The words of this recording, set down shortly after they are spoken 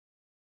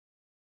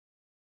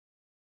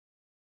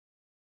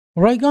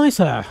All right, guys,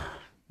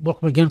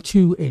 welcome again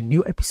to a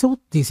new episode.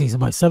 This is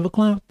my server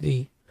cloud.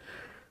 Today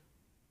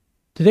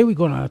we're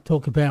gonna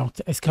talk about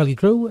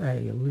Excalidraw,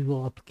 a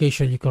little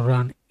application you can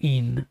run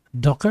in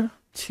Docker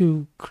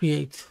to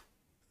create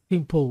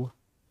simple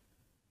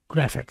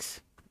graphics.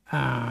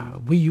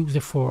 We use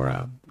it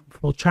for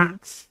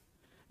charts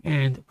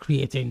and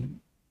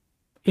creating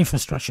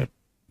infrastructure,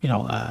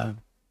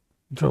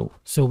 draw,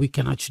 so we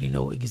can actually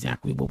know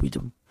exactly what we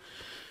do.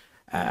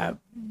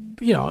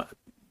 You know,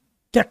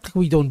 Technically,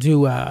 we don't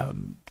do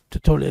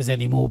tutorials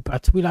anymore,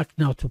 but we like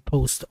now to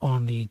post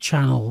on the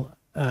channel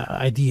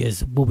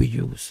ideas what we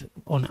use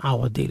on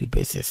our daily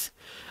basis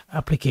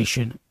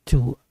application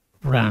to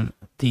run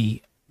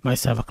my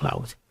server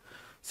cloud.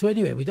 So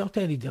anyway, without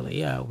any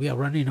delay, we are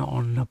running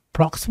on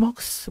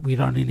Proxmox. We're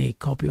running a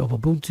copy of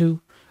Ubuntu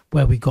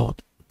where we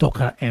got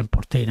Docker and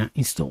Portainer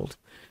installed.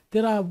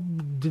 There are,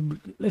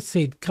 let's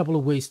say, a couple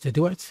of ways to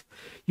do it.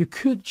 You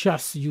could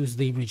just use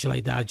the image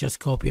like that,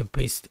 just copy and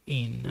paste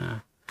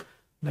in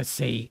let's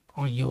say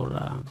on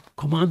your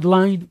command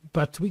line,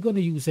 but we're going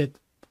to use it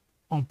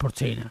on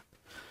Portainer.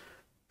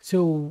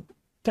 So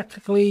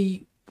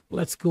technically,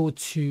 let's go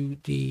to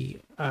the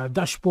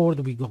dashboard.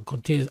 We got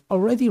containers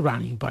already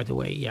running, by the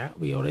way. Yeah,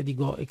 we already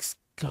got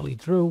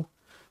Excalidraw.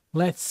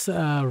 Let's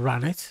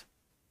run it.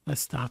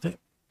 Let's start it.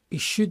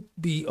 It should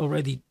be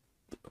already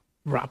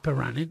up and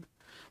running.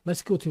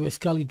 Let's go to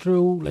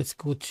Excalidraw. Let's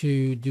go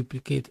to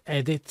duplicate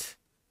edit,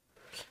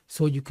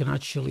 so you can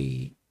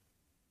actually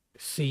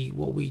see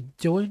what we're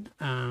doing.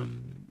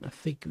 I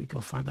think we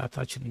can find that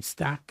actually in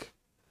stack.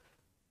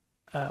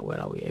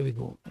 Where are we? Here we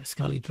go.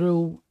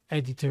 Excalidraw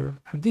editor,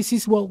 and this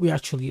is what we're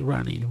actually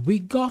running. We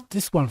got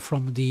this one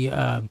from the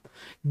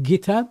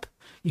GitHub.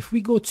 If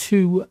we go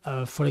to,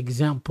 for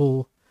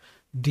example,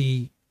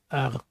 the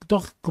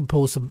Docker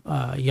Compose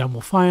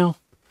YAML file,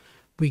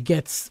 we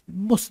get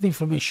most of the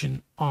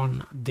information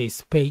on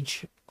this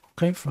page.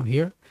 Okay, from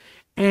here,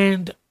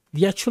 and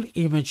the actual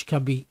image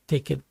can be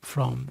taken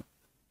from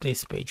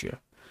this page here.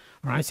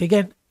 All right, so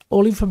again,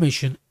 all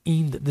information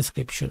in the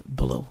description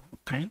below.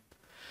 Okay,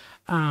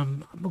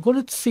 I'm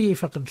going to see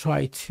if I can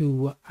try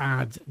to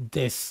add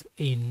this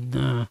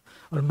in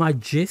on my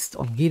gist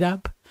on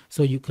GitHub,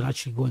 so you can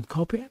actually go and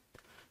copy it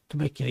to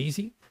make it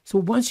easy. So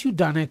once you've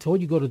done it, all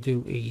you got to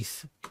do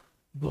is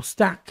go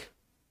stack,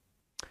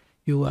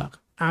 you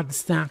add the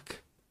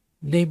stack,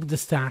 name the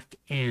stack,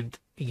 and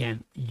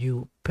again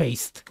you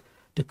paste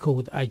the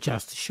code I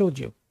just showed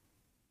you,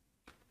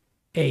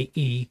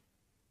 AE,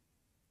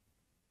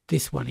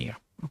 this one here.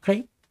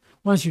 Okay,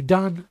 once you're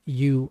done,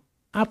 you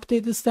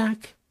update the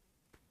stack,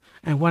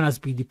 and when it's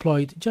been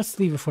deployed, just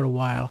leave it for a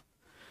while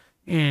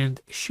and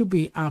it should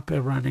be up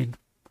and running.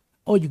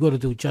 All you got to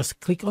do, just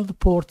click on the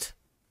port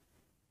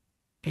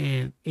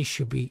and it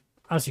should be,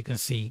 as you can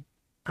see,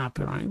 up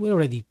and running. We're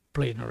already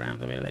playing around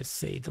with it. Let's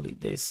say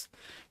delete this.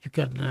 You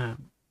can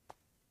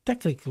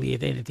technically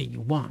add anything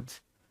you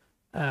want.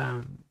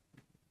 Again,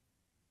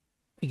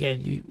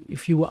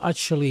 if you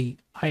actually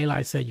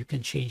highlight that, you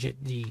can change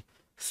it, the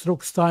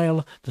stroke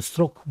style, the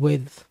stroke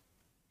width,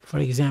 for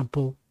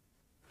example,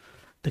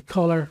 the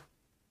color.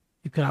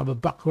 You can have a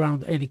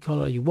background, any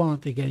color you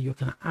want. Again, you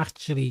can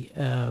actually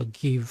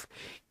give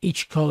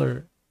each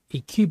color a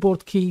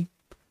keyboard key,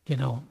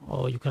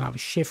 or you can have a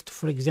shift,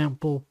 for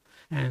example,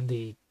 and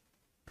the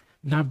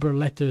number,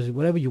 letters,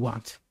 whatever you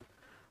want.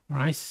 All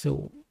right,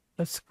 so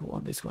let's go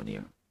on this one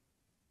here.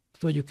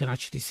 So you can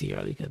actually see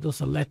here,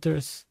 those are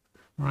letters,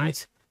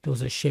 right?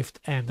 Those are shift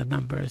and the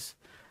numbers.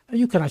 And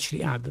you can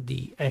actually add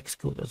the X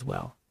code as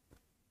well.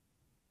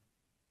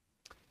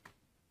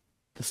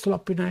 The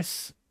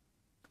sloppiness,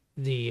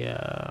 the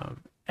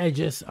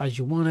edges as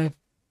you want it,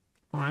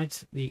 all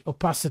right? The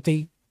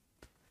opacity,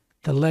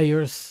 the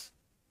layers.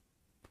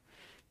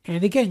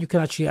 And again, you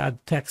can actually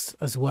add text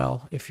as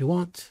well if you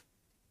want.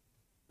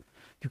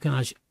 You can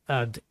actually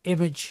add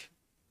image,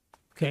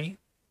 okay?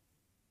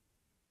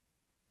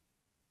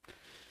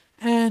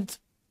 And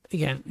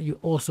again, you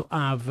also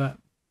have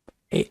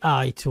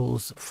AI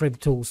tools, frame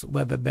tools,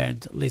 web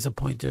event, laser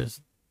pointers,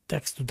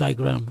 text to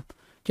diagram.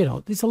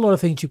 There's a lot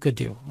of things you could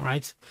do,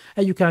 right?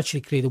 And you can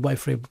actually create a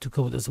wireframe to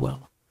code as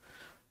well.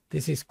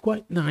 This is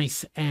quite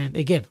nice. And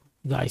again,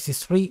 guys,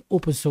 it's free,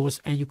 open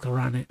source, and you can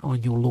run it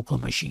on your local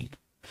machine.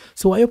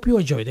 So I hope you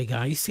enjoyed it,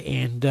 guys.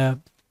 And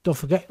don't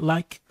forget,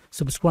 like,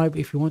 subscribe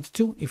if you want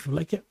to, if you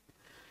like it.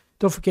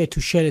 Don't forget to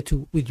share it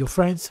with your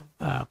friends,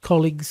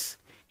 colleagues,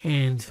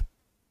 and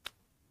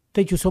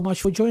thank you so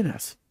much for joining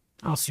us.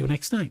 I'll see you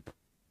next time.